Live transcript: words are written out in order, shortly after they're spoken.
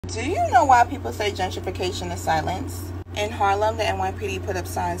Do you know why people say gentrification is silence? In Harlem, the NYPD put up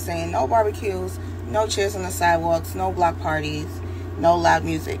signs saying no barbecues, no chairs on the sidewalks, no block parties, no loud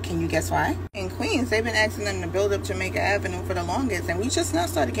music. Can you guess why? In Queens, they've been asking them to build up Jamaica Avenue for the longest, and we just now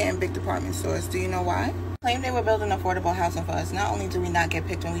started getting big department stores. Do you know why? Claim they were building affordable housing for us. Not only do we not get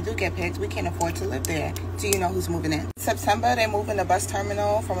picked, when we do get picked, we can't afford to live there. Do you know who's moving in? September, they're moving the bus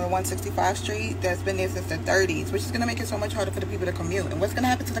terminal from the 165 Street that's been there since the 30s, which is going to make it so much harder for the people to commute. And what's going to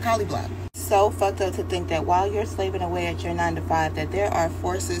happen to the Collie Block? So fucked up to think that while you're slaving away at your 9 to 5, that there are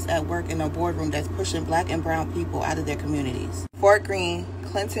forces at work in a boardroom that's pushing black and brown people out of their communities. Fort Greene,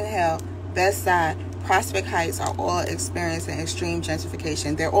 Clinton Hill, Best Side, Prospect Heights are all experiencing extreme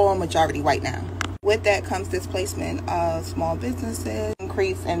gentrification. They're all majority white now. With that comes displacement of small businesses,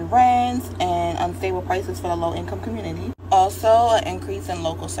 increase in rents, and unstable prices for the low-income community. Also, an increase in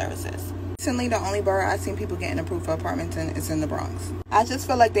local services. Recently, the only borough I've seen people getting approved for apartments in is in the Bronx. I just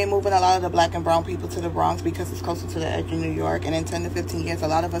feel like they're moving a lot of the black and brown people to the Bronx because it's closer to the edge of New York. And in 10 to 15 years, a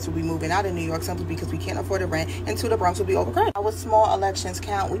lot of us will be moving out of New York simply because we can't afford the rent, and the Bronx will be overcrowded. Our small elections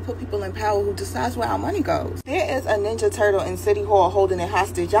count. We put people in power who decides where our money goes. There is a Ninja Turtle in City Hall holding it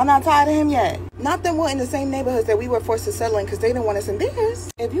hostage. Y'all not tired of him yet? Not them we're in the same neighborhoods that we were forced to settle in because they didn't want us in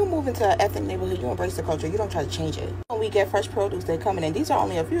theirs. If you move into an ethnic neighborhood, you embrace the culture. You don't try to change it. When we get fresh produce, they're coming in. These are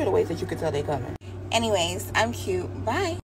only a few of the ways that you can tell they're coming. Anyways, I'm cute. Bye.